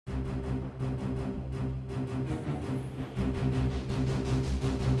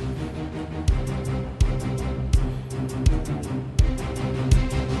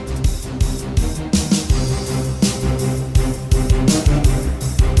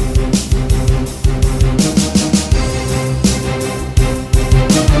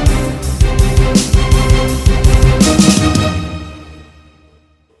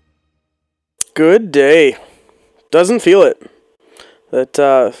Good day. Doesn't feel it. That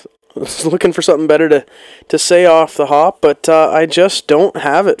was looking for something better to say off the hop, but I just don't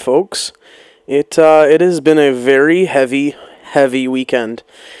have it, folks. It has been a very heavy weekend.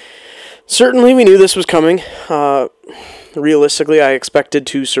 Certainly, we knew this was coming. Realistically, I expected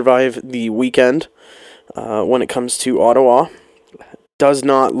to survive the weekend. When it comes to Ottawa, does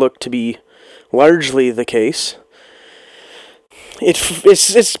not look to be largely the case.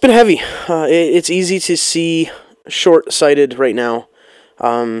 It's been heavy. It's easy to see short-sighted right now,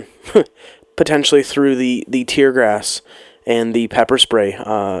 potentially through the tear gas and the pepper spray.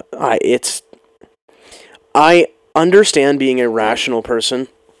 I understand, being a rational person,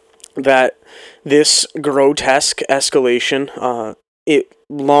 that this grotesque escalation, it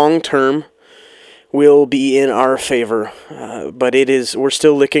long term will be in our favor, but we're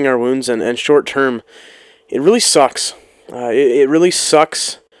still licking our wounds, and short term, it really sucks. It really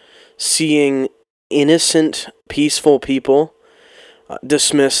sucks seeing innocent, peaceful people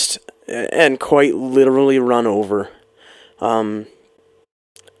dismissed and quite literally run over. I've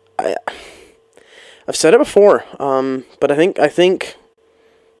said it before, but I think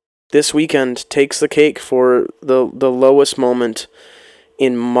this weekend takes the cake for the lowest moment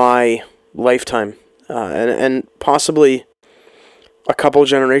in my lifetime, and possibly a couple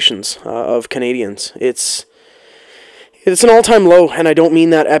generations of Canadians. It's an all-time low, and I don't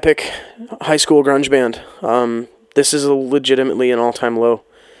mean that epic high school grunge band. This is legitimately an all-time low.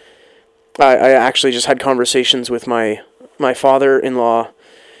 I actually just had conversations with my father-in-law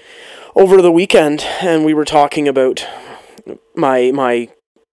over the weekend, and we were talking about my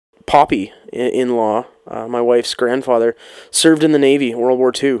poppy-in-law, my wife's grandfather, served in the Navy, World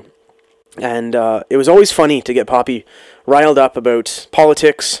War II. And it was always funny to get Poppy riled up about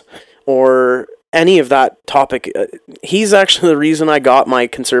politics or any of that topic. He's actually the reason I got my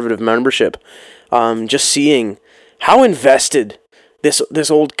Conservative membership. Just seeing how invested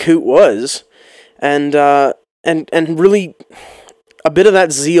this old coot was, and really a bit of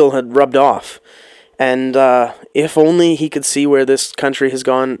that zeal had rubbed off. And if only he could see where this country has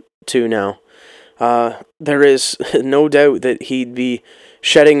gone to now. There is no doubt that he'd be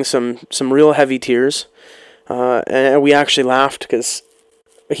shedding some real heavy tears. And we actually laughed because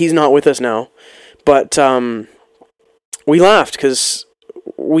he's not with us now. But we laughed because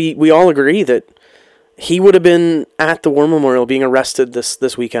we all agree that he would have been at the War Memorial being arrested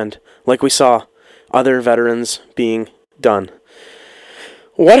this weekend, like we saw other veterans being done.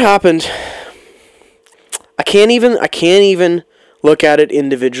 What happened? I can't even look at it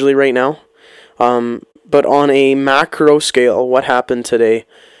individually right now. But on a macro scale, what happened today?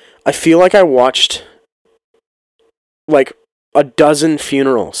 I feel like I watched like a dozen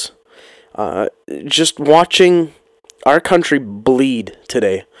funerals. Just watching our country bleed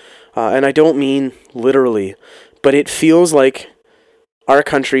today. And I don't mean literally, but it feels like our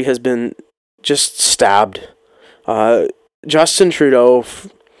country has been just stabbed. Justin Trudeau,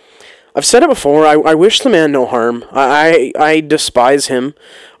 I've said it before, I wish the man no harm. I despise him.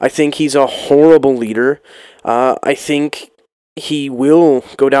 I think he's a horrible leader. I think he will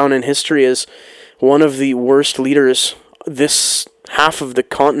go down in history as one of the worst leaders this half of the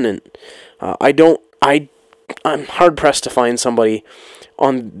continent. I'm hard-pressed to find somebody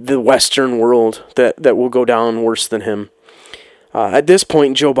on the Western world that will go down worse than him. At this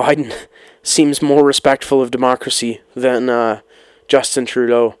point, Joe Biden seems more respectful of democracy than Justin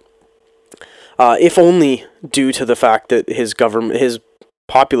Trudeau. If only due to the fact that his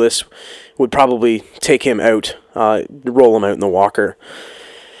populace would probably take him out, roll him out in the walker.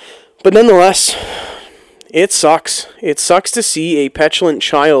 But nonetheless, it sucks. It sucks to see a petulant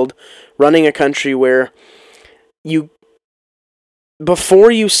child running a country where before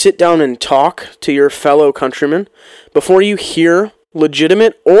you sit down and talk to your fellow countrymen, before you hear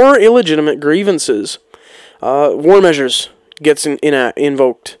legitimate or illegitimate grievances, war measures gets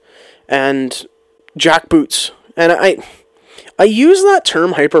invoked, and jackboots. And I use that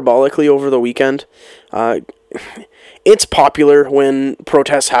term hyperbolically over the weekend. It's popular when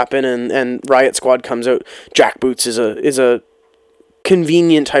protests happen and Riot Squad comes out. Jackboots is a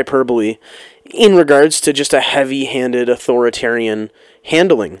convenient hyperbole in regards to just a heavy-handed authoritarian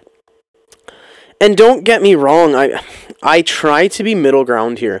handling. And don't get me wrong, I try to be middle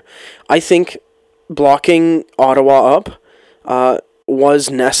ground here. I think blocking Ottawa up was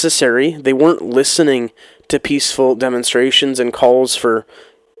necessary. They weren't listening to peaceful demonstrations and calls for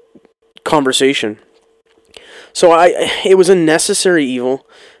conversation. So it was a necessary evil.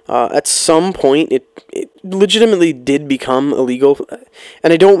 At some point, it legitimately did become illegal.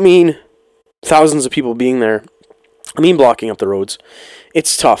 And I don't mean thousands of people being there. I mean blocking up the roads.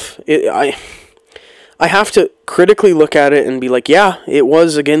 It's tough. I have to critically look at it and be like, yeah, it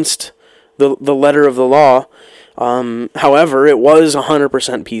was against the letter of the law. However, it was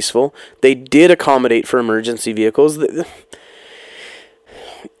 100% peaceful. They did accommodate for emergency vehicles.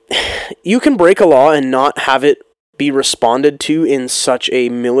 You can break a law and not have it be responded to in such a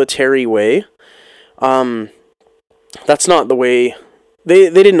military way. That's not the way. They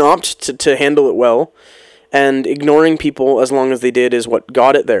didn't opt to handle it well, and ignoring people as long as they did is what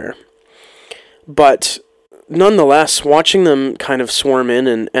got it there. But nonetheless, watching them kind of swarm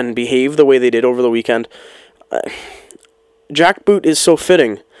in and behave the way they did over the weekend, jackboot is so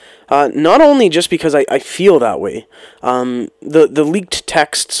fitting. Not only just because I feel that way. The leaked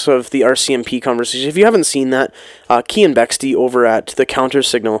texts of the RCMP conversation, if you haven't seen that, Cian Bexty over at the Counter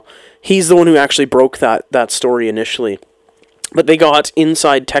Signal, he's the one who actually broke that story initially. But they got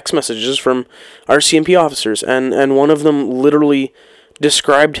inside text messages from RCMP officers, and one of them literally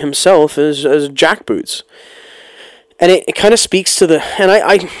described himself as jackboots. And it kind of speaks to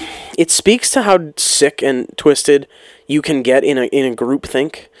it speaks to how sick and twisted you can get in a group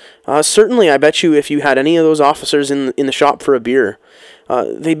think. Certainly, I bet you if you had any of those officers in the shop for a beer,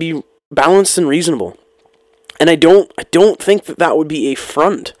 they'd be balanced and reasonable. And I don't think that would be a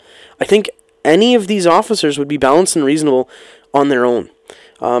front. I think any of these officers would be balanced and reasonable on their own.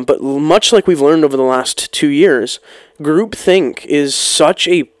 But much like we've learned over the last 2 years, groupthink is such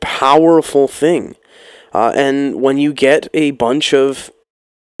a powerful thing. And when you get a bunch of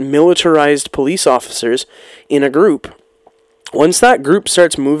militarized police officers in a group, once that group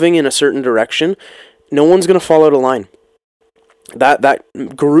starts moving in a certain direction, no one's going to fall out of line. That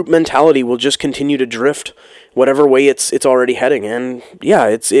group mentality will just continue to drift whatever way it's already heading. And yeah,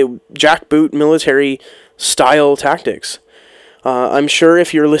 it's jackboot military style tactics. I'm sure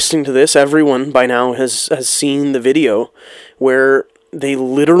if you're listening to this, everyone by now has seen the video where they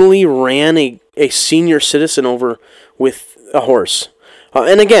literally ran a senior citizen over with a horse.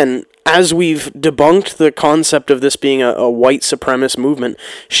 And again, as we've debunked the concept of this being a white supremacist movement,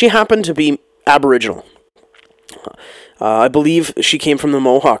 she happened to be Aboriginal. I believe she came from the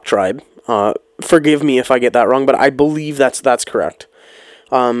Mohawk tribe. Forgive me if I get that wrong, but I believe that's correct.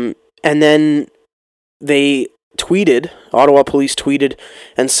 And then they tweeted, Ottawa police tweeted,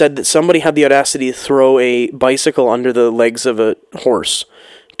 and said that somebody had the audacity to throw a bicycle under the legs of a horse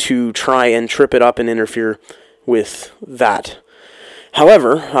to try and trip it up and interfere with that.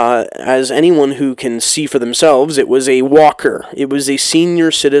 However, as anyone who can see for themselves, it was a walker. It was a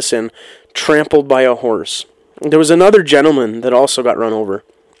senior citizen trampled by a horse. There was another gentleman that also got run over.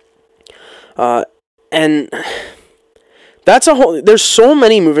 And that's there's so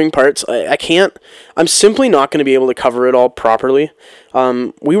many moving parts. I'm simply not going to be able to cover it all properly.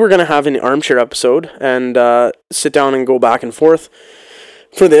 We were going to have an armchair episode and sit down and go back and forth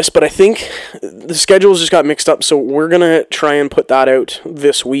for this, but I think the schedules just got mixed up, so we're going to try and put that out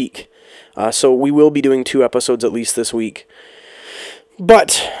this week. So we will be doing 2 episodes at least this week.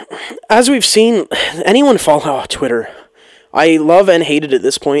 But as we've seen, anyone follow Twitter? I love and hate it at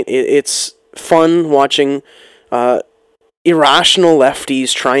this point. It's fun watching irrational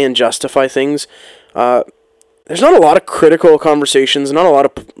lefties try and justify things. There's not a lot of critical conversations, not a lot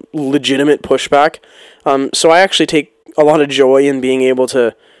of legitimate pushback. So I actually take a lot of joy in being able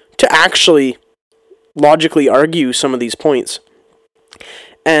to actually logically argue some of these points.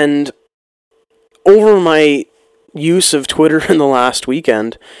 And over my use of Twitter in the last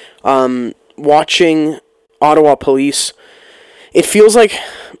weekend, watching Ottawa police, it feels like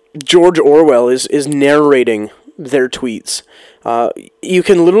George Orwell is narrating their tweets. You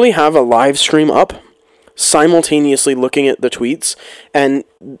can literally have a live stream up, simultaneously looking at the tweets, and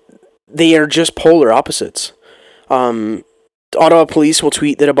they are just polar opposites. Ottawa police will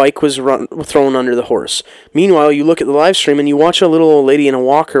tweet that a bike was thrown under the horse. Meanwhile, you look at the live stream and you watch a little old lady in a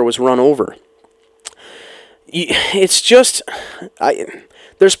walker was run over. It's just,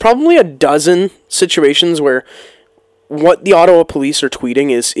 there's probably a dozen situations where what the Ottawa police are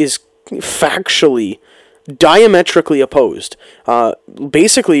tweeting is factually diametrically opposed.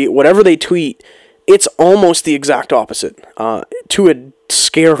 Basically, whatever they tweet, it's almost the exact opposite, to a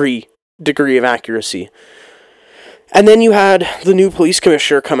scary degree of accuracy. And then you had the new police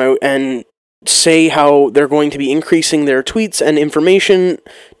commissioner come out and say how they're going to be increasing their tweets and information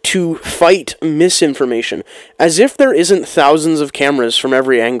to fight misinformation, as if there isn't thousands of cameras from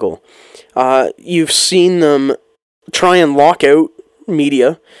every angle. You've seen them try and lock out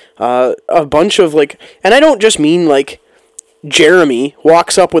media, a bunch of and I don't just mean Jeremy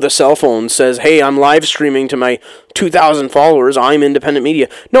walks up with a cell phone, says, "Hey, I'm live streaming to my 2,000 followers, I'm independent media."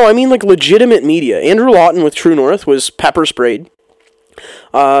 No, I mean legitimate media. Andrew Lawton with True North was pepper sprayed.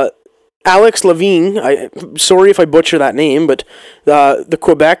 Alex Levine, sorry if I butcher that name, but the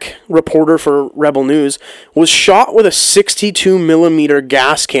Quebec reporter for Rebel News was shot with a 62 millimeter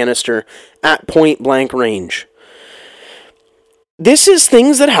gas canister at point blank range. This is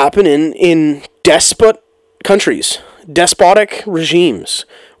things that happen in despotic regimes,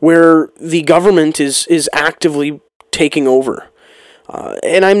 where the government is actively taking over.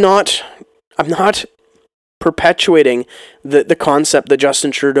 And I'm not perpetuating the concept that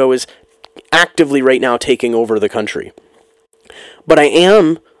Justin Trudeau is actively right now taking over the country. But I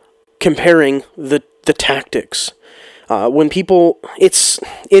am comparing the tactics. When people, it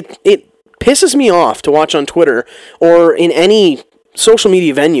pisses me off to watch on Twitter or in any social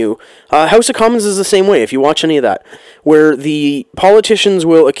media venue. House of Commons is the same way, if you watch any of that, where the politicians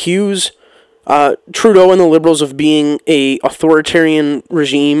will accuse Trudeau and the Liberals of being a authoritarian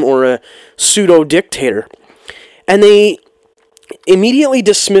regime or a pseudo-dictator. And they immediately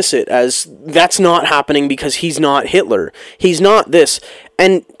dismiss it as that's not happening because he's not Hitler. He's not this.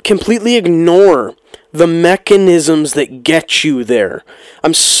 And completely ignore the mechanisms that get you there.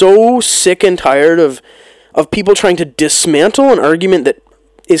 I'm so sick and tired of people trying to dismantle an argument that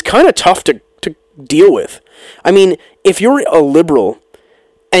is kind of tough to deal with. I mean, if you're a Liberal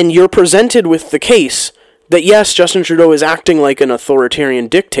and you're presented with the case that yes, Justin Trudeau is acting like an authoritarian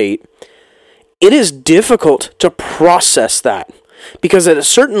dictate, it is difficult to process that. Because at a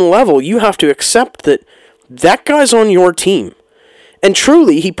certain level, you have to accept that that guy's on your team. And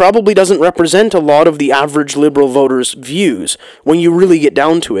truly, he probably doesn't represent a lot of the average Liberal voter's views when you really get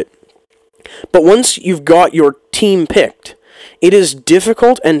down to it. But once you've got your team picked, it is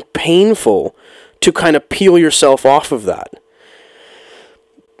difficult and painful to kind of peel yourself off of that.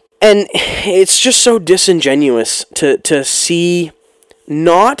 And it's just so disingenuous to see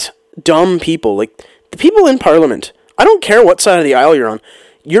not dumb people, like the people in Parliament. I don't care what side of the aisle you're on.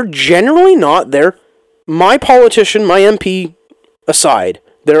 You're generally not there. My politician, my MP aside,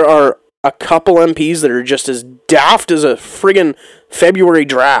 there are a couple MPs that are just as daft as a friggin' February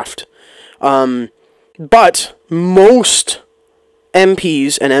draft. But most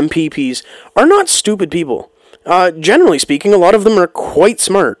MPs and MPPs are not stupid people. Generally speaking, a lot of them are quite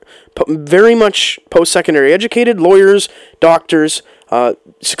smart. Very much post-secondary educated, lawyers, doctors,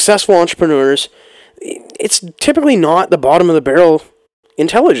 successful entrepreneurs. It's typically not the bottom of the barrel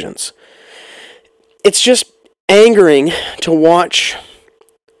intelligence. It's just angering to watch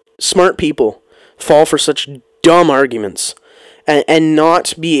smart people fall for such dumb arguments and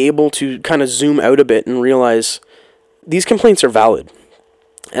not be able to kind of zoom out a bit and realize these complaints are valid.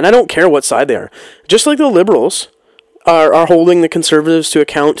 And I don't care what side they are. Just like the Liberals are holding the Conservatives to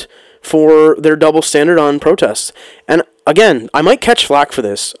account for their double standard on protests. And again, I might catch flack for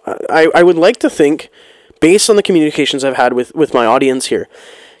this. I would like to think, based on the communications I've had with my audience here,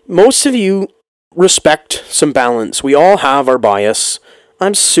 most of you respect some balance. We all have our bias.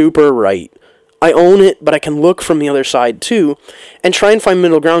 I'm super right. I own it, but I can look from the other side too and try and find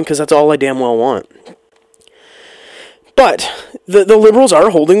middle ground because that's all I damn well want. But the Liberals are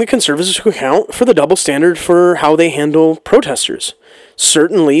holding the Conservatives to account for the double standard for how they handle protesters.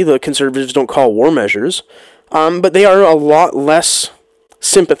 Certainly, the Conservatives don't call war measures, but they are a lot less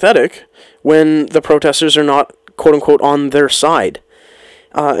sympathetic when the protesters are not, quote-unquote, on their side.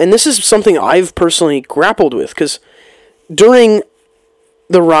 And this is something I've personally grappled with, because during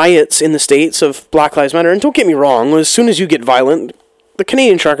the riots in the States of Black Lives Matter, and don't get me wrong, as soon as you get violent, the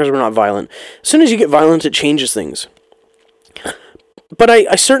Canadian truckers were not violent. As soon as you get violent, it changes things. But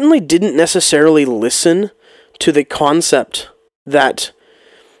I certainly didn't necessarily listen to the concept that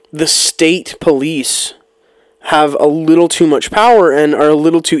the state police have a little too much power and are a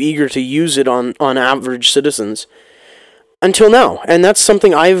little too eager to use it on average citizens until now. And that's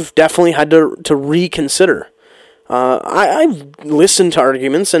something I've definitely had to reconsider. I've listened to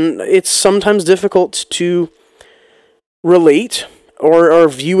arguments, and it's sometimes difficult to relate or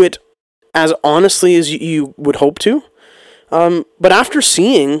view it as honestly as you would hope to. But after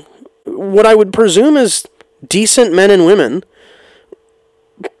seeing what I would presume is decent men and women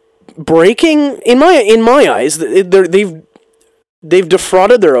breaking, in my eyes, they've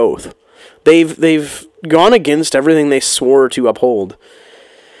defrauded their oath. They've gone against everything they swore to uphold.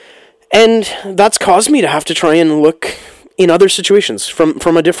 And that's caused me to have to try and look in other situations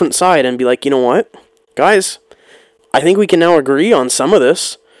from a different side and be like, you know what, guys, I think we can now agree on some of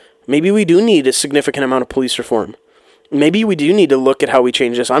this. Maybe we do need a significant amount of police reform. Maybe we do need to look at how we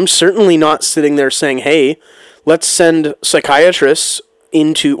change this. I'm certainly not sitting there saying, hey, let's send psychiatrists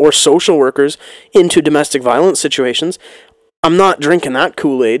or social workers into domestic violence situations. I'm not drinking that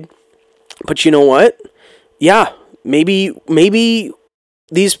Kool-Aid. But you know what? Yeah, maybe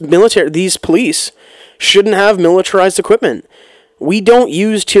these police shouldn't have militarized equipment. We don't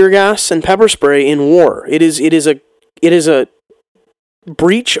use tear gas and pepper spray in war. It is a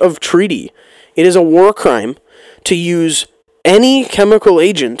breach of treaty. It is a war crime to use any chemical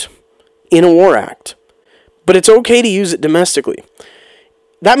agent in a war act. But it's okay to use it domestically.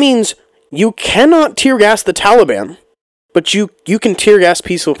 That means you cannot tear gas the Taliban, but you can tear gas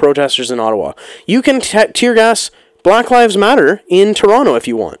peaceful protesters in Ottawa. You can tear gas Black Lives Matter in Toronto if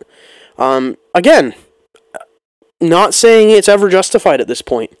you want. Again, not saying it's ever justified at this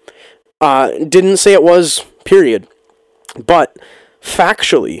point. Didn't say it was, period. But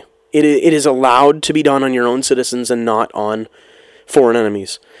factually, it is allowed to be done on your own citizens and not on foreign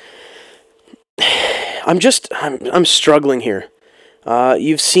enemies. I'm struggling here.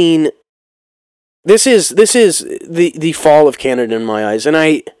 You've seen... This is the fall of Canada in my eyes, and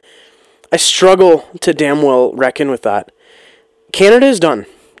I struggle to damn well reckon with that. Canada is done.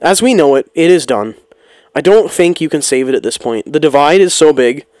 As we know it, it is done. I don't think you can save it at this point. The divide is so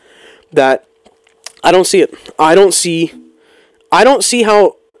big that I don't see it. I don't see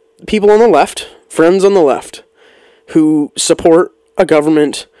how people on the left, friends on the left, who support a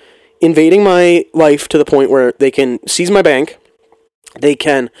government invading my life to the point where they can seize my bank, they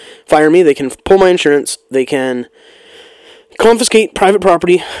can fire me, they can pull my insurance, they can confiscate private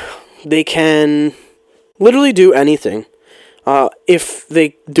property, they can literally do anything if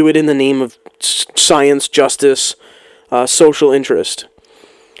they do it in the name of science, justice, social interest.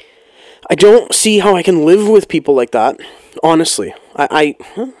 I don't see how I can live with people like that, honestly. I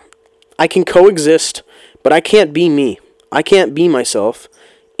can coexist, but I can't be me. I can't be myself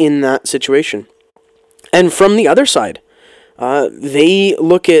in that situation. And from the other side, they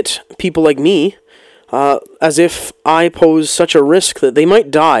look at people like me as if I pose such a risk that they might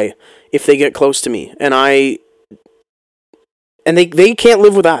die if they get close to me. And they can't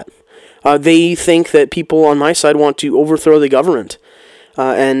live with that. They think that people on my side want to overthrow the government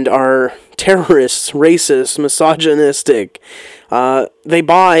and are terrorists, racist, misogynistic. They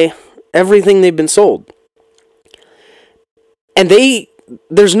buy everything they've been sold. And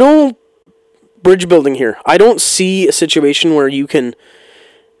there's no bridge building here. I don't see a situation where you can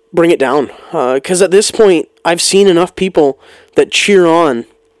bring it down. Because at this point, I've seen enough people that cheer on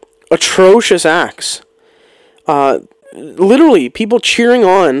atrocious acts. Literally, people cheering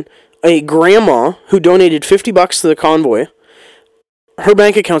on a grandma who donated $50 to the convoy. Her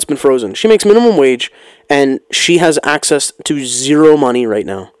bank account's been frozen. She makes minimum wage, and she has access to zero money right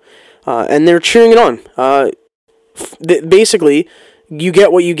now. And they're cheering it on. Basically, you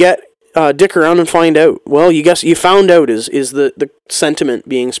get what you get. Dick around and find out. Well, you found out is the sentiment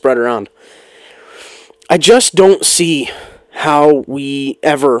being spread around. I just don't see how we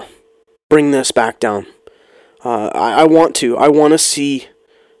ever bring this back down. I want to see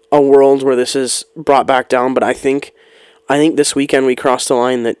a world where this is brought back down, but I think this weekend we crossed the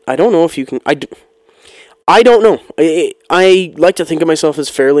line that I don't know if you can... I don't know. I like to think of myself as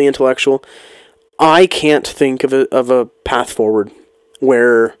fairly intellectual. I can't think of a path forward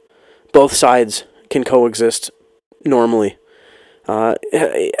where both sides can coexist normally.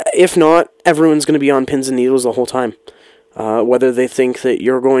 If not, everyone's going to be on pins and needles the whole time. Whether they think that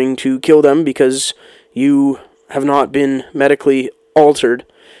you're going to kill them because you have not been medically altered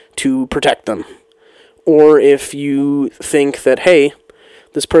to protect them. Or if you think that, hey,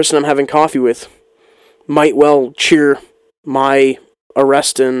 this person I'm having coffee with might well cheer my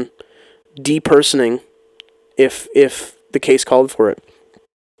arrest and depersoning if the case called for it.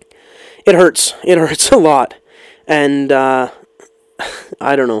 It hurts. It hurts a lot. And I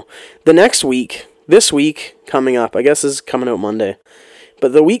don't know. This week coming up, I guess is coming out Monday,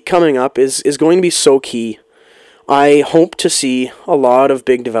 but the week coming up is going to be so key. I hope to see a lot of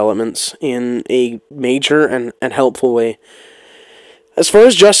big developments in a major and helpful way. As far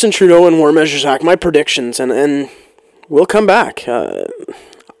as Justin Trudeau and War Measures Act, my predictions, and we'll come back.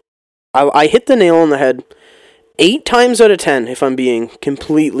 I hit the nail on the head 8 times out of 10, if I'm being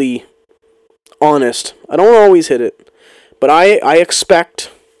completely honest. I don't always hit it, but I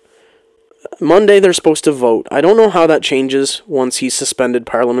expect Monday they're supposed to vote. I don't know how that changes once he's suspended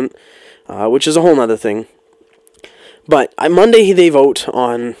Parliament, which is a whole other thing. But Monday they vote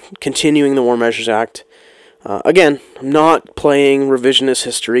on continuing the War Measures Act. Again, I'm not playing revisionist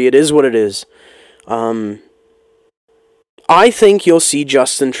history. It is what it is. I think you'll see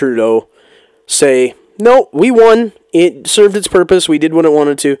Justin Trudeau say, no, we won. It served its purpose. We did what it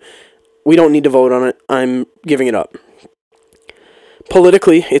wanted to. We don't need to vote on it. I'm giving it up.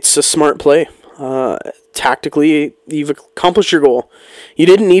 Politically, it's a smart play. Tactically, you've accomplished your goal. You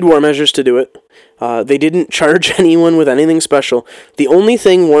didn't need war measures to do it. They didn't charge anyone with anything special. The only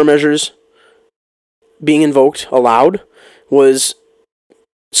thing war measures being invoked allowed was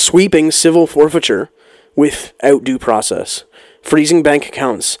sweeping civil forfeiture without due process, freezing bank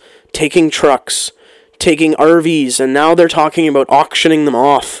accounts, taking trucks, taking RVs, and now they're talking about auctioning them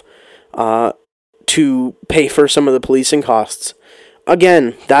off to pay for some of the policing costs.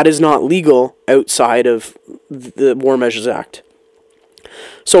 Again, that is not legal outside of the War Measures Act.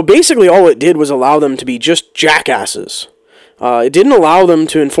 So basically all it did was allow them to be just jackasses. It didn't allow them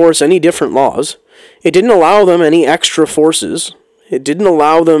to enforce any different laws. It didn't allow them any extra forces. It didn't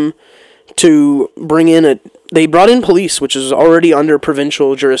allow them to bring in they brought in police, which is already under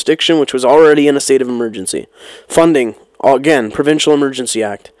provincial jurisdiction, which was already in a state of emergency. Funding, again, Provincial Emergency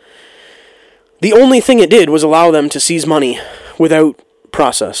Act. The only thing it did was allow them to seize money without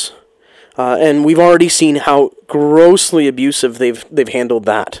process. And we've already seen how grossly abusive they've handled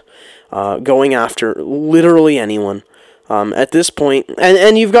that, going after literally anyone at this point.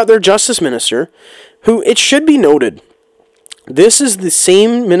 And you've got their justice minister, who, it should be noted, this is the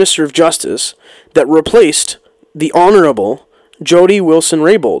same Minister of Justice that replaced the Honorable Jody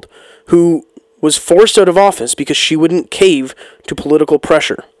Wilson-Raybould, who was forced out of office because she wouldn't cave to political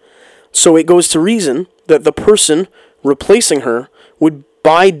pressure. So it goes to reason that the person replacing her would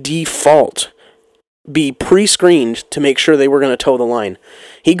by default be pre-screened to make sure they were going to toe the line.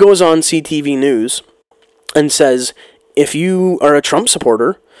 He goes on CTV News and says, if you are a Trump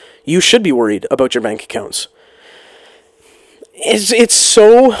supporter, you should be worried about your bank accounts. It's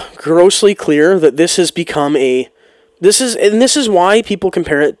so grossly clear that this has become this is why people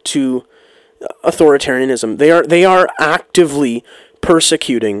compare it to authoritarianism. They are actively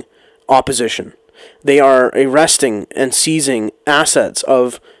persecuting opposition. They are arresting and seizing assets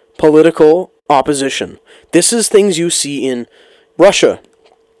of political opposition. This is things you see in Russia,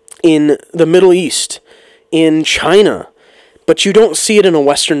 in the Middle East, in China, but you don't see it in a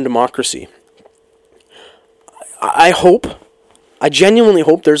Western democracy. I genuinely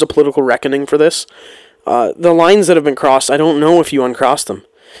hope there's a political reckoning for this. The lines that have been crossed, I don't know if you uncrossed them.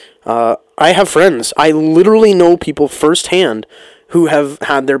 I have friends. I literally know people firsthand who have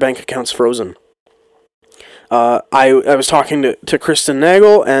had their bank accounts frozen. I was talking to Kristen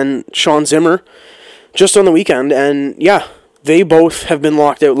Nagel and Sean Zimmer just on the weekend, and yeah, they both have been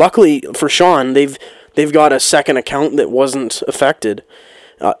locked out. Luckily for Sean, they've got a second account that wasn't affected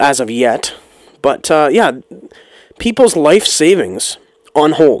as of yet. But yeah, people's life savings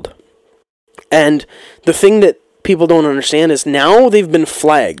on hold. And the thing that people don't understand is now they've been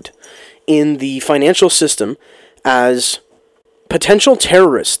flagged in the financial system as potential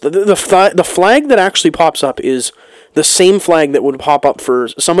terrorists. The flag that actually pops up is the same flag that would pop up for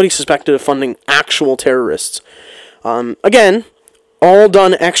somebody suspected of funding actual terrorists. Again, all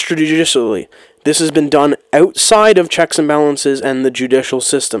done extrajudicially. This has been done outside of checks and balances and the judicial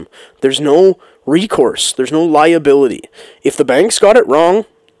system. There's no recourse. There's no liability. If the banks got it wrong,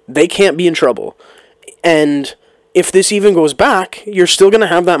 they can't be in trouble. And if this even goes back, you're still going to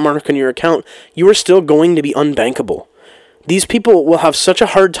have that mark on your account. You are still going to be unbankable. These people will have such a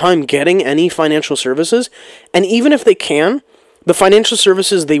hard time getting any financial services, and even if they can, the financial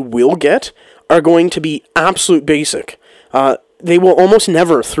services they will get are going to be absolute basic. They will almost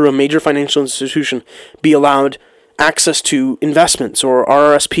never, through a major financial institution, be allowed access to investments or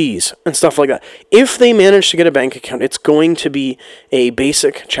RRSPs and stuff like that. If they manage to get a bank account, it's going to be a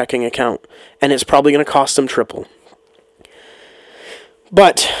basic checking account, and it's probably going to cost them triple.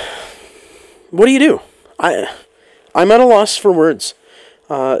 But what do you do? I'm at a loss for words.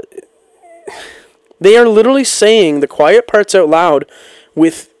 They are literally saying the quiet parts out loud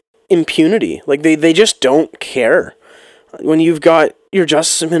with impunity. Like, they just don't care. When you've got your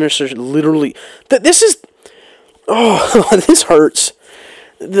justice minister literally... This is... Oh, this hurts.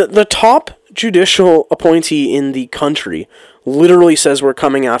 The top judicial appointee in the country literally says we're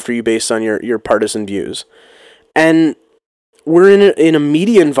coming after you based on your partisan views. And we're in a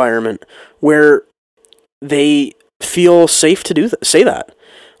media environment where they feel safe to say that.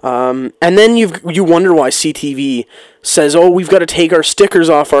 And then you wonder why CTV says, oh, we've got to take our stickers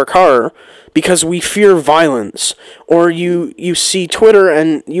off our car because we fear violence. Or you see Twitter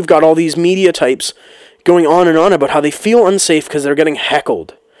and you've got all these media types going on and on about how they feel unsafe because they're getting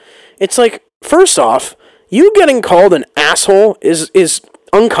heckled. It's like, first off, you getting called an asshole is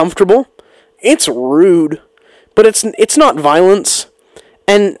uncomfortable. It's rude, but it's not violence,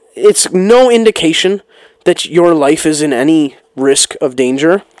 and it's no indication that your life is in any risk of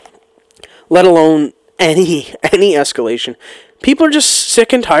danger, let alone any escalation. People are just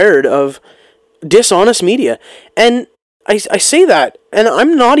sick and tired of dishonest media. And I say that, and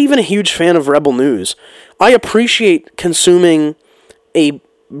I'm not even a huge fan of Rebel News. I appreciate consuming a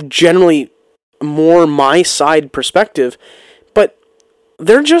generally more my side perspective, but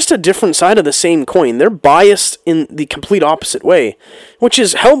they're just a different side of the same coin. They're biased in the complete opposite way, which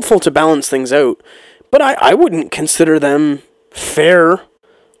is helpful to balance things out. But I wouldn't consider them fair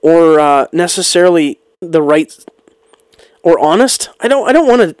or necessarily the right or honest. I don't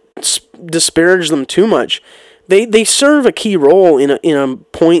want to disparage them too much. They serve a key role in a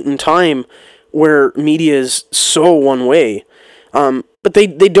point in time where media is so one way. But they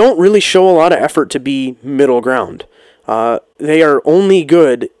don't really show a lot of effort to be middle ground. They are only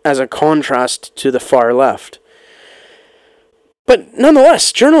good as a contrast to the far left. But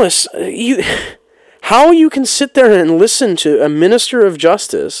nonetheless, journalists, how you can sit there and listen to a minister of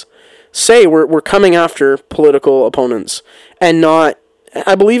justice say we're coming after political opponents and not,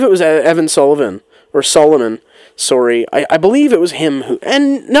 I believe it was Evan Sullivan, or Solomon, sorry, I believe it was him who,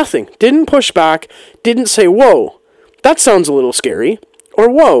 and nothing, didn't push back, didn't say, whoa, that sounds a little scary, or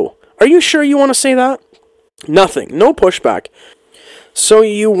whoa, are you sure you want to say that? Nothing, no pushback. So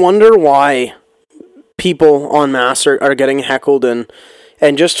you wonder why people en masse are getting heckled and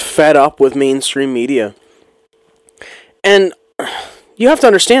just fed up with mainstream media. And you have to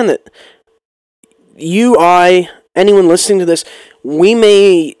understand that anyone listening to this, we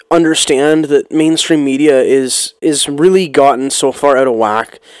may understand that mainstream media is really gotten so far out of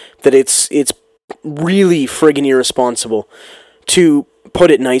whack that it's really friggin' irresponsible, to put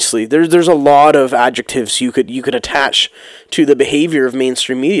it nicely. There's a lot of adjectives you could attach to the behavior of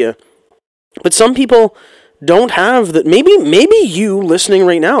mainstream media. But some people don't have that. Maybe you listening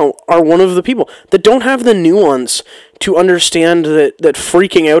right now are one of the people that don't have the nuance to understand that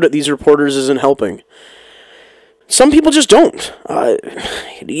freaking out at these reporters isn't helping. Some people just don't.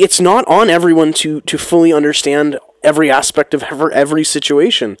 It's not on everyone to fully understand every aspect of every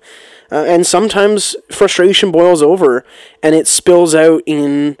situation. And sometimes frustration boils over and it spills out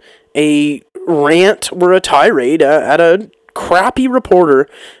in a rant or a tirade at a crappy reporter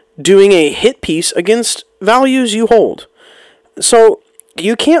doing a hit piece against values you hold. So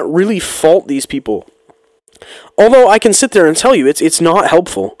you can't really fault these people. Although I can sit there and tell you it's not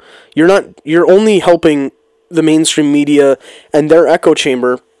helpful. You're only helping the mainstream media and their echo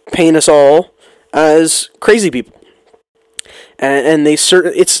chamber paint us all as crazy people. And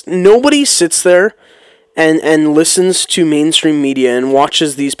nobody sits there and listens to mainstream media and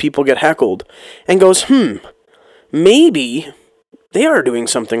watches these people get heckled and goes, maybe they are doing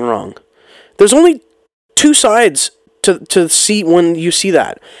something wrong. There's only two sides to see when you see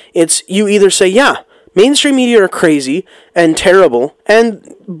that. It's you either say, yeah, mainstream media are crazy and terrible,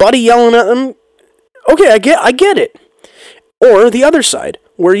 and buddy yelling at them, okay, I get it. Or the other side,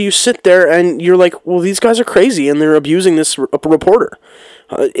 where you sit there and you're like, well, these guys are crazy and they're abusing this reporter.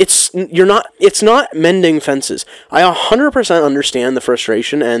 It's not mending fences. I 100% understand the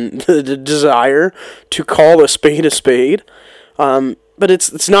frustration and the desire to call a spade, but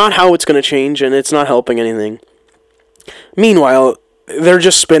it's not how it's going to change, and it's not helping anything. Meanwhile, they're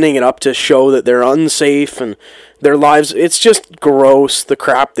just spinning it up to show that they're unsafe and their lives. It's just gross, the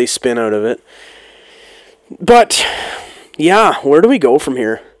crap they spin out of it. But yeah, where do we go from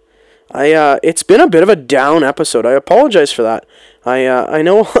here? It's been a bit of a down episode. I apologize for that. I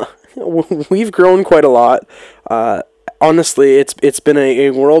know we've grown quite a lot. Honestly, it's been a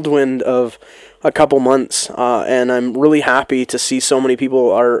whirlwind of a couple months, and I'm really happy to see so many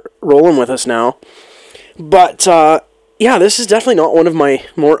people are rolling with us now. But yeah, this is definitely not one of my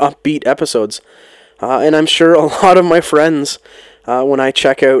more upbeat episodes, and I'm sure a lot of my friends, when I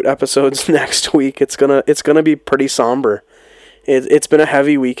check out episodes next week, it's gonna be pretty somber. It's been a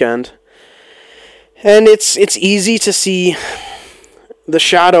heavy weekend, and it's easy to see the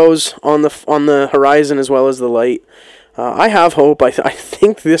shadows on the horizon as well as the light. I have hope. I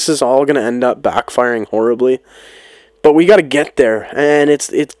think this is all going to end up backfiring horribly, but we got to get there, and it's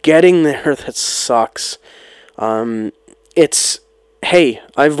getting there that sucks. Hey,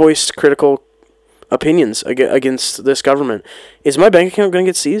 I've voiced critical opinions against this government. Is my bank account going to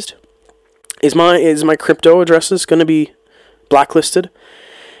get seized? Is my crypto addresses going to be blacklisted?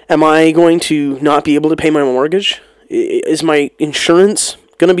 Am I going to not be able to pay my mortgage? Is my insurance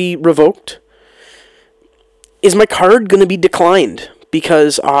going to be revoked? Is my card going to be declined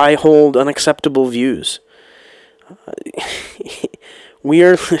because I hold unacceptable views? We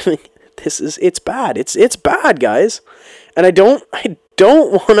are living. It's bad. It's bad, guys. And I don't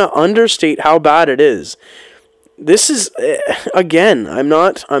want to understate how bad it is. This is again. I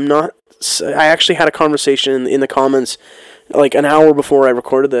actually had a conversation in the comments like an hour before I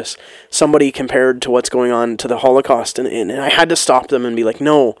recorded this, somebody compared to what's going on to the Holocaust, and I had to stop them and be like,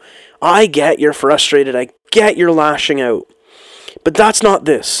 no, I get you're frustrated, I get you're lashing out, but that's not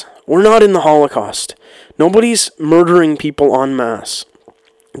this. We're not in the Holocaust. Nobody's murdering people en masse.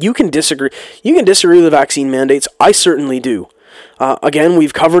 You can disagree with the vaccine mandates. I certainly do. Again,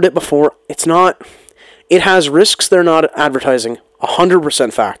 we've covered it before. It has risks they're not advertising.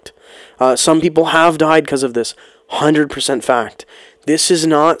 100% fact. Some people have died because of this. 100% fact. This is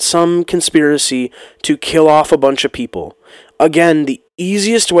not some conspiracy to kill off a bunch of people. Again, the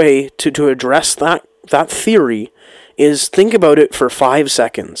easiest way to address that theory is think about it for 5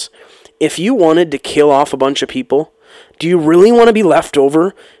 seconds. If you wanted to kill off a bunch of people, do you really want to be left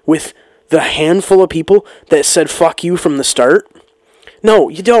over with the handful of people that said fuck you from the start? No,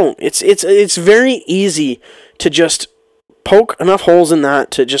 you don't. It's very easy to just poke enough holes in that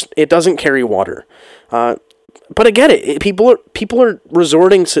to just, it doesn't carry water. But I get it. People are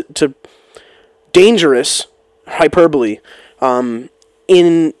resorting to dangerous hyperbole out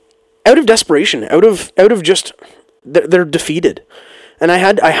of desperation, out of just they're defeated. And I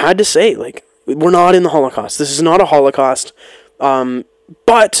had to say, like, we're not in the Holocaust. This is not a Holocaust.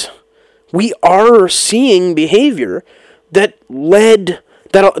 But we are seeing behavior that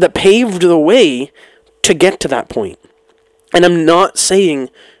paved the way to get to that point. And I'm not saying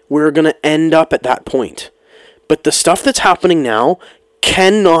we're going to end up at that point. But the stuff that's happening now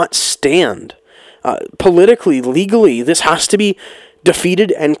cannot stand. Politically, legally, this has to be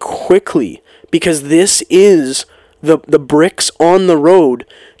defeated and quickly. Because this is the bricks on the road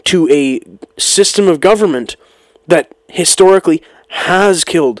to a system of government that historically has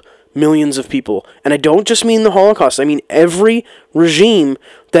killed millions of people. And I don't just mean the Holocaust. I mean every regime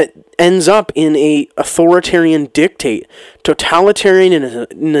that ends up in a authoritarian dictate,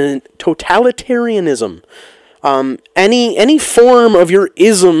 totalitarianism, any form of your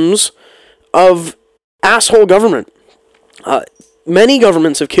isms of asshole government. Many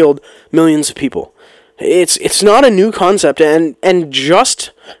governments have killed millions of people. It's not a new concept, and just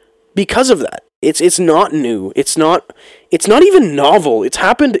because of that, it's not new. It's not even novel. It's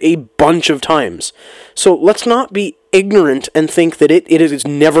happened a bunch of times. So let's not be ignorant and think that it is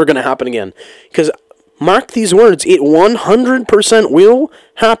never going to happen again. Because mark these words, it 100% will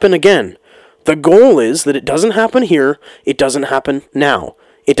happen again. The goal is that it doesn't happen here. It doesn't happen now.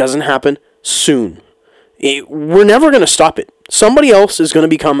 It doesn't happen soon. We're never going to stop it. Somebody else is going to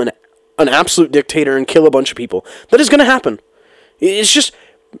become an absolute dictator and kill a bunch of people. That is going to happen. It's just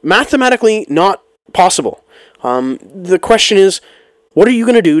mathematically not possible. The question is, what are you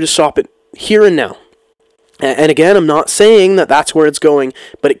going to do to stop it here and now? And again, I'm not saying that that's where it's going,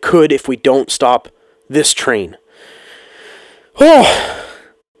 but it could if we don't stop this train. Oh,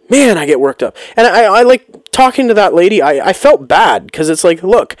 man, I get worked up. And I like talking to that lady. I felt bad because it's like,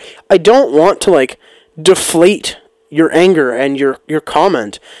 look, I don't want to like deflate your anger and your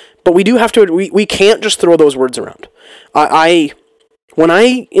comment, but we do have to, we can't just throw those words around. When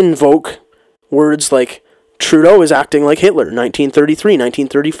I invoke words like Trudeau is acting like Hitler, 1933,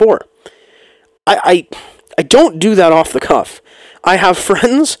 1934, I don't do that off the cuff. I have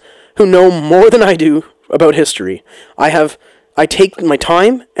friends who know more than I do about history. I take my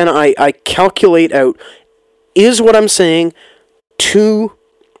time and I calculate out, is what I'm saying too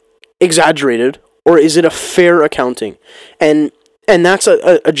exaggerated, or is it a fair accounting? And that's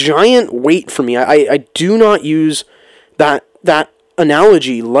a giant weight for me. I do not use that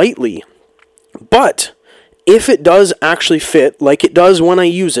analogy lightly. But if it does actually fit, like it does when I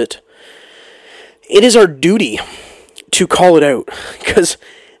use it, it is our duty to call it out. Because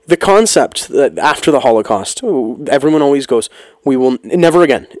the concept that after the Holocaust, everyone always goes, we will never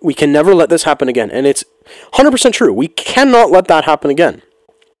again. We can never let this happen again. And it's 100% true. We cannot let that happen again.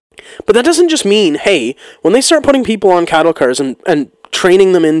 But that doesn't just mean, hey, when they start putting people on cattle cars and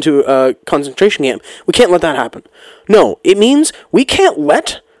training them into a concentration camp, we can't let that happen. No, it means we can't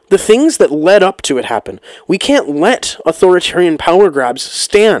let the things that led up to it happen. We can't let authoritarian power grabs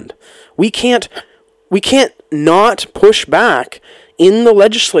stand. We can't not push back in the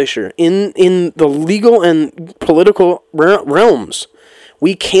legislature, in the legal and political realms.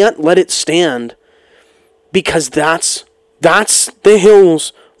 We can't let it stand because that's the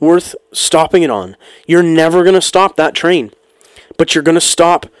hills worth stopping it on. You're never going to stop that train, but you're going to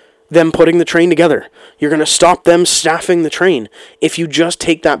stop them putting the train together. You're going to stop them staffing the train if you just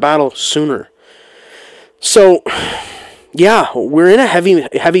take that battle sooner. So, yeah, we're in a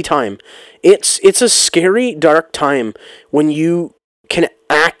heavy time. It's a scary, dark time when you can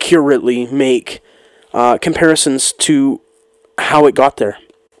accurately make comparisons to how it got there.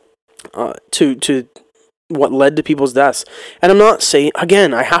 To what led to people's deaths. And I'm not saying,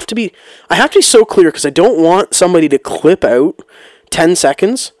 again, I have to be so clear, because I don't want somebody to clip out 10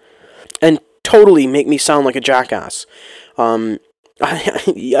 seconds and totally make me sound like a jackass.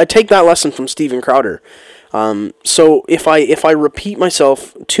 I take that lesson from Steven Crowder. So if I repeat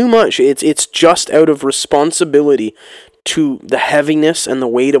myself too much, it's just out of responsibility to the heaviness and the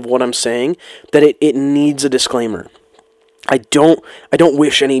weight of what I'm saying, that it needs a disclaimer. I don't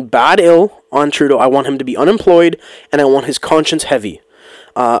wish any bad ill on Trudeau. I want him to be unemployed, and I want his conscience heavy.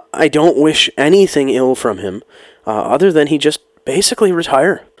 I don't wish anything ill from him, other than he just basically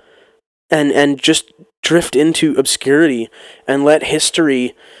retire, and just drift into obscurity, and let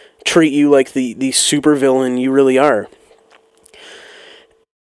history treat you like the supervillain you really are.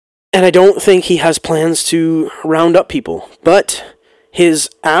 And I don't think he has plans to round up people, but his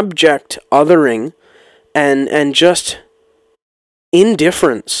abject othering and just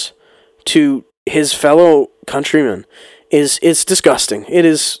indifference to his fellow countrymen is disgusting. It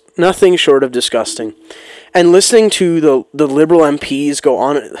is nothing short of disgusting. And listening to the Liberal MPs go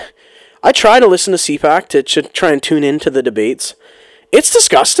on, I try to listen to CPAC to try and tune into the debates. It's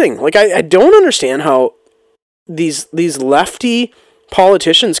disgusting. Like, I don't understand how these lefty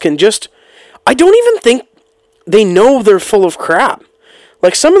politicians can just... I don't even think they know they're full of crap.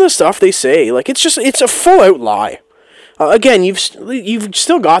 Like, some of the stuff they say, like, it's a full-out lie. Again, you've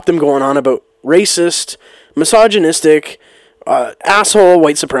still got them going on about racist, misogynistic, asshole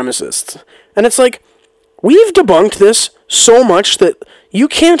white supremacists. And it's like, we've debunked this so much that you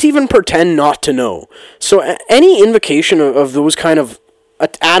can't even pretend not to know. So any invocation of those kind of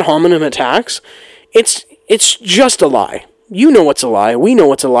ad hominem attacks, it's just a lie. You know it's a lie. We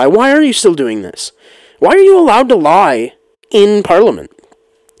know it's a lie. Why are you still doing this? Why are you allowed to lie in Parliament?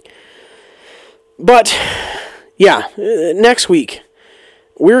 But yeah, next week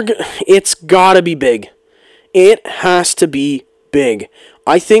it's gotta be big. It has to be big.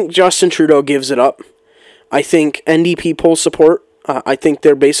 I think Justin Trudeau gives it up. I think NDP pulls support. I think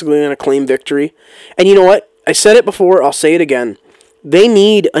they're basically going to claim victory. And you know what? I said it before, I'll say it again. They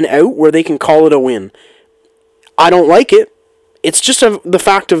need an out where they can call it a win. I don't like it. It's just the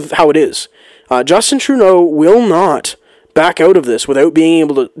fact of how it is. Justin Trudeau will not back out of this without being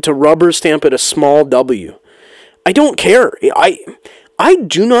able to rubber stamp it a small W. I don't care. I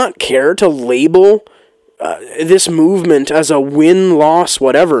do not care to label this movement as a win-loss,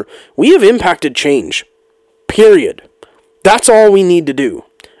 whatever. We have impacted change. Period. That's all we need to do.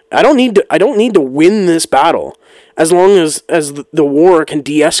 I don't need to win this battle, as long as the war can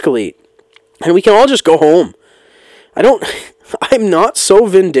de-escalate and we can all just go home. I'm not so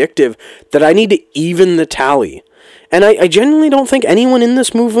vindictive that I need to even the tally. And I genuinely don't think anyone in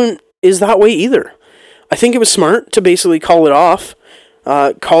this movement is that way either. I think it was smart to basically call it off.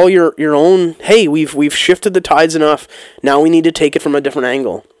 Call your own, hey, we've shifted the tides enough, now we need to take it from a different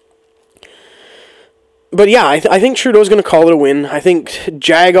angle. But yeah, I think Trudeau's going to call it a win. I think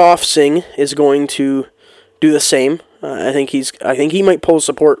Jagoff Singh is going to do the same. I think he might pull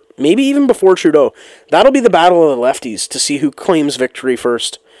support, maybe even before Trudeau. That'll be the battle of the lefties to see who claims victory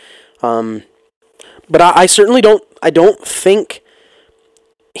first. But I certainly don't think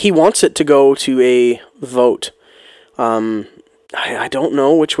he wants it to go to a vote. I don't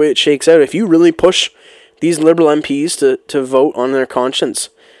know which way it shakes out. If you really push these Liberal MPs to vote on their conscience,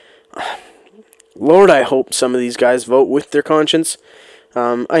 Lord, I hope some of these guys vote with their conscience.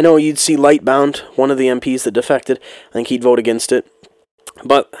 I know you'd see Lightbound, one of the MPs that defected. I think he'd vote against it.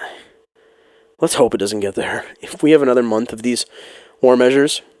 But let's hope it doesn't get there. If we have another month of these war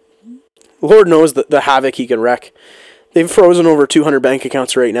measures, Lord knows the havoc he can wreak. They've frozen over 200 bank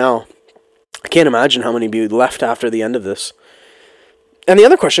accounts right now. I can't imagine how many be left after the end of this. And the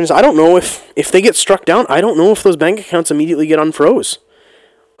other question is, I don't know if they get struck down, I don't know if those bank accounts immediately get unfroze.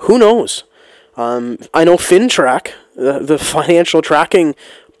 Who knows? I know FinTrack, the financial tracking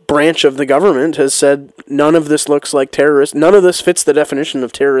branch of the government, has said none of this looks like terrorist. None of this fits the definition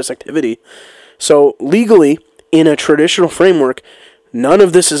of terrorist activity. So legally, in a traditional framework, none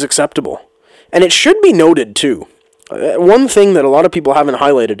of this is acceptable. And it should be noted, too. One thing that a lot of people haven't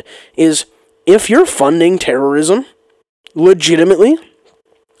highlighted is if you're funding terrorism legitimately,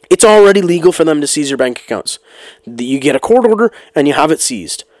 it's already legal for them to seize your bank accounts. You get a court order and you have it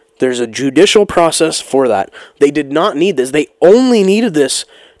seized. There's a judicial process for that. They did not need this. They only needed this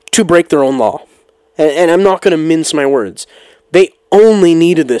to break their own law. And I'm not going to mince my words. They only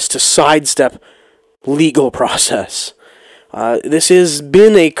needed this to sidestep legal process. This has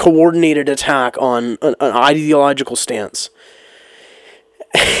been a coordinated attack on an ideological stance.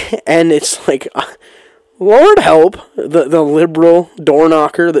 And it's like, Lord help the liberal door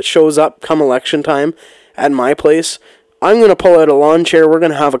knocker that shows up come election time at my place, I'm going to pull out a lawn chair. We're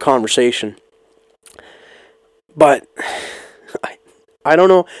going to have a conversation. But I don't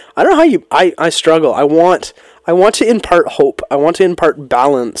know. I don't know how I struggle. I want to impart hope. I want to impart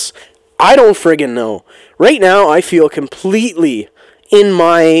balance. I don't friggin' know. Right now, I feel completely in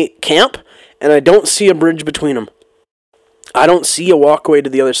my camp, and I don't see a bridge between them. I don't see a walkway to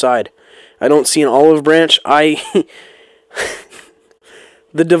the other side. I don't see an olive branch. The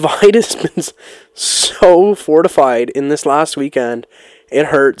divide has been so fortified in this last weekend. It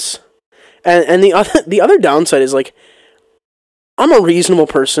hurts. And the other downside is, like, I'm a reasonable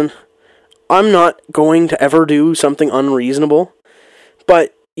person. I'm not going to ever do something unreasonable.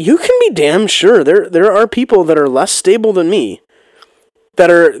 But you can be damn sure there are people that are less stable than me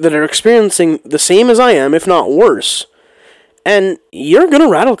that are experiencing the same as I am, if not worse. And you're gonna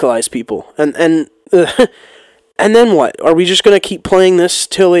radicalize people. And and then what? Are we just gonna keep playing this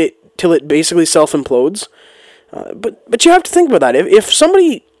till it basically self-implodes? But you have to think about that. If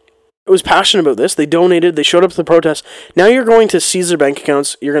somebody was passionate about this, they donated, they showed up to the protest, now you're going to seize their bank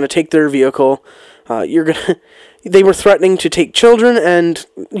accounts, you're going to take their vehicle, they were threatening to take children and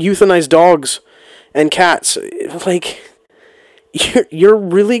euthanize dogs and cats. Like, you're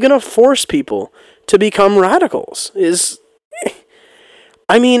really going to force people to become radicals.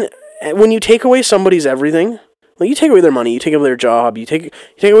 I mean, when you take away somebody's everything, like, you take away their money, you take away their job, you take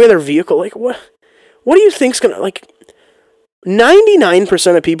away their vehicle, like, what do you think's going to, like,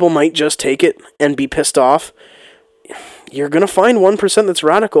 99% of people might just take it and be pissed off. You're going to find 1% that's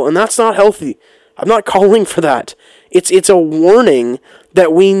radical, and that's not healthy. I'm not calling for that. It's a warning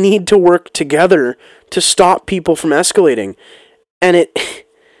that we need to work together to stop people from escalating. And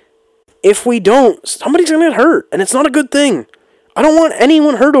if we don't, somebody's going to get hurt, and it's not a good thing. I don't want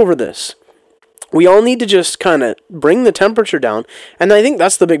anyone hurt over this. We all need to just kind of bring the temperature down, and I think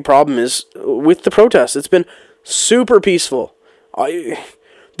that's the big problem is with the protests. It's been super peaceful.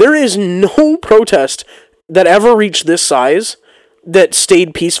 There is no protest that ever reached this size that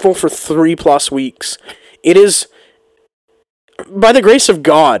stayed peaceful for 3+ weeks. It is, by the grace of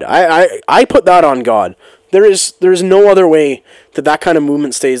God, I put that on God. There is no other way that kind of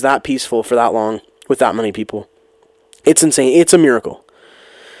movement stays that peaceful for that long with that many people. It's insane. It's a miracle.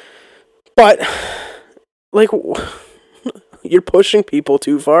 But, like, you're pushing people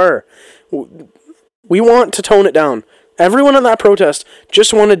too far. We want to tone it down. Everyone at that protest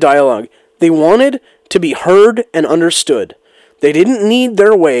just wanted dialogue. They wanted to be heard and understood. They didn't need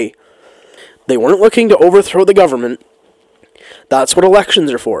their way. They weren't looking to overthrow the government. That's what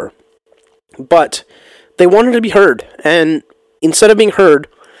elections are for. But they wanted to be heard. And instead of being heard,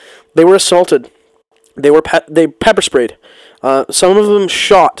 they were assaulted. They pepper sprayed. Some of them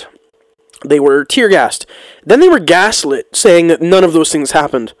shot. They were tear gassed. Then they were gaslit, saying that none of those things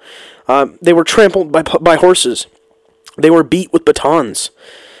happened. They were trampled by horses. They were beat with batons.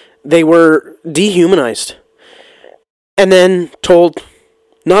 They were dehumanized. And then told,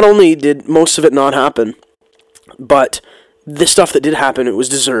 not only did most of it not happen, but the stuff that did happen, it was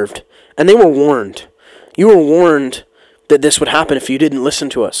deserved. And they were warned. You were warned that this would happen if you didn't listen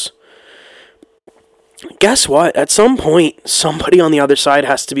to us. Guess what? At some point, somebody on the other side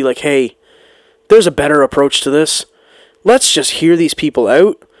has to be like, hey, there's a better approach to this. Let's just hear these people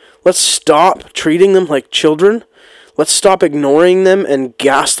out. Let's stop treating them like children. Let's stop ignoring them and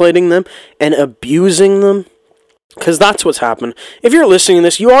gaslighting them and abusing them. Because that's what's happened. If you're listening to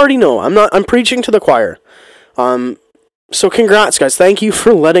this, you already know. I'm preaching to the choir. So congrats, guys. Thank you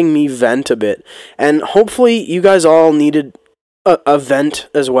for letting me vent a bit. And hopefully you guys all needed a vent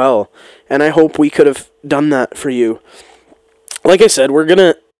as well. And I hope we could have done that for you. Like I said,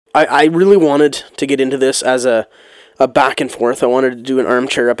 I really wanted to get into this as a back and forth. I wanted to do an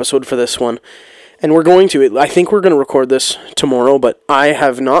armchair episode for this one. And we're going to. I think we're going to record this tomorrow, but I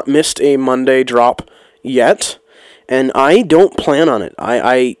have not missed a Monday drop yet. And I don't plan on it.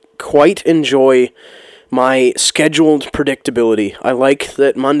 I quite enjoy my scheduled predictability. I like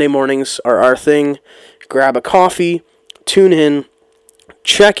that Monday mornings are our thing. Grab a coffee, tune in,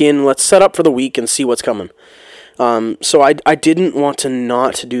 check in, let's set up for the week and see what's coming. So I didn't want to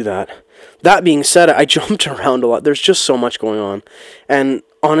not do that. That being said, I jumped around a lot. There's just so much going on. And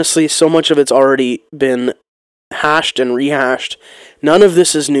honestly, so much of it's already been hashed and rehashed. None of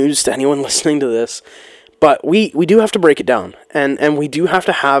this is news to anyone listening to this. But we do have to break it down. And we do have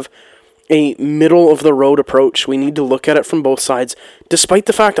to have a middle-of-the-road approach. We need to look at it from both sides, despite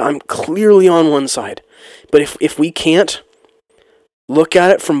the fact I'm clearly on one side. But if we can't look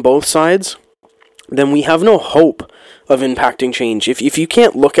at it from both sides, then we have no hope of impacting change. If you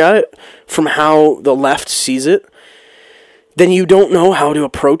can't look at it from how the left sees it, then you don't know how to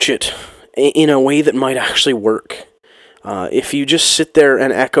approach it in a way that might actually work. If you just sit there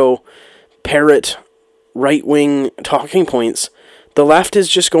and parrot right-wing talking points, the left is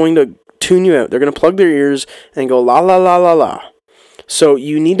just going to tune you out. They're going to plug their ears and go la la la la la. So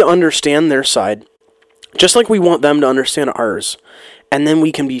you need to understand their side, just like we want them to understand ours. And then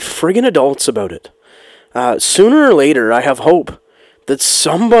we can be friggin' adults about it. Sooner or later, I have hope that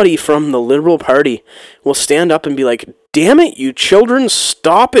somebody from the Liberal Party will stand up and be like, damn it, you children,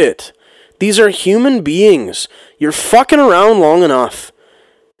 stop it. These are human beings. You're fucking around long enough.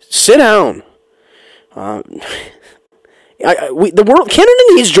 Sit down. Canada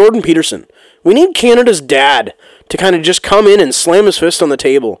needs Jordan Peterson. We need Canada's dad to kind of just come in and slam his fist on the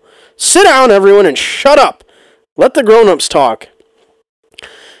table. Sit down, everyone, and shut up. Let the grown-ups talk.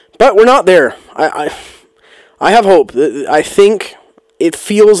 But we're not there. I have hope. I think it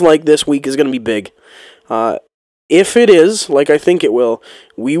feels like this week is going to be big. If it is, like I think it will,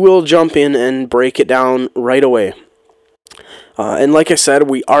 we will jump in and break it down right away. And like I said,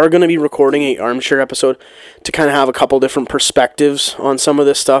 we are going to be recording an armchair episode to kind of have a couple different perspectives on some of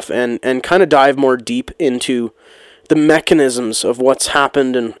this stuff and kind of dive more deep into the mechanisms of what's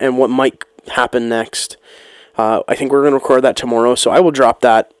happened and what might happen next. I think we're going to record that tomorrow, so I will drop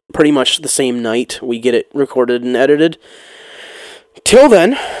that pretty much the same night we get it recorded and edited. Till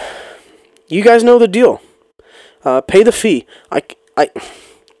then, you guys know the deal. Pay the fee.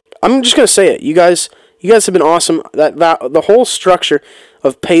 I'm just going to say it. You guys have been awesome. That the whole structure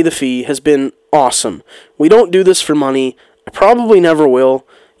of pay the fee has been awesome. We don't do this for money. I probably never will.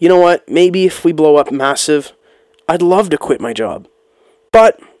 You know what? Maybe if we blow up massive, I'd love to quit my job.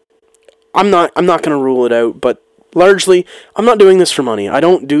 But I'm not going to rule it out, but largely I'm not doing this for money. I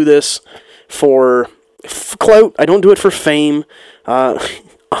don't do this for clout. I don't do it for fame.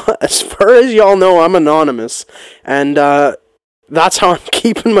 As far as y'all know, I'm anonymous, and that's how I'm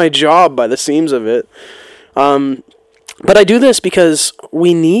keeping my job by the seams of it. But I do this because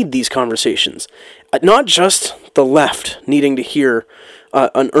we need these conversations. Not just the left needing to hear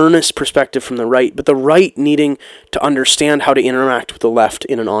an earnest perspective from the right, but the right needing to understand how to interact with the left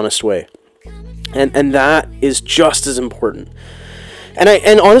in an honest way. And that is just as important.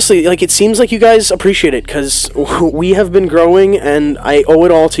 And honestly, like, it seems like you guys appreciate it, because we have been growing, and I owe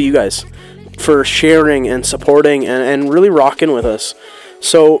it all to you guys for sharing and supporting and really rocking with us.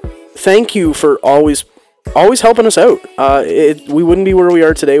 So thank you for always helping us out. We wouldn't be where we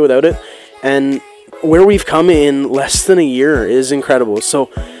are today without it, and where we've come in less than a year is incredible. So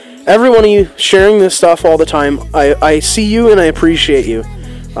every one of you sharing this stuff all the time, I see you and I appreciate you.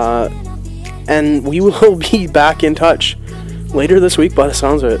 And we will be back in touch later this week by the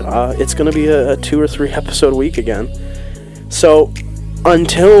sounds of it. It's going to be a 2 or 3 episode week again. So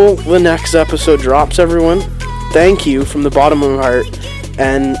until the next episode drops, everyone, thank you from the bottom of my heart,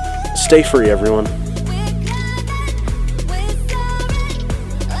 and stay free, everyone.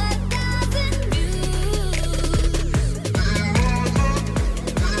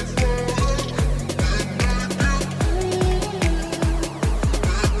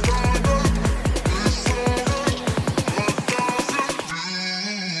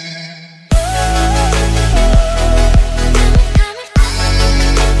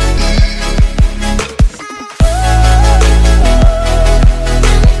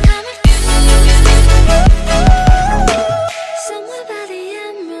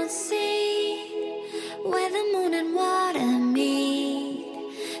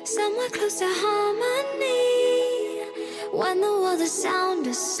 Close to harmony when the world is sound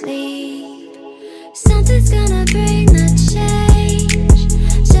asleep.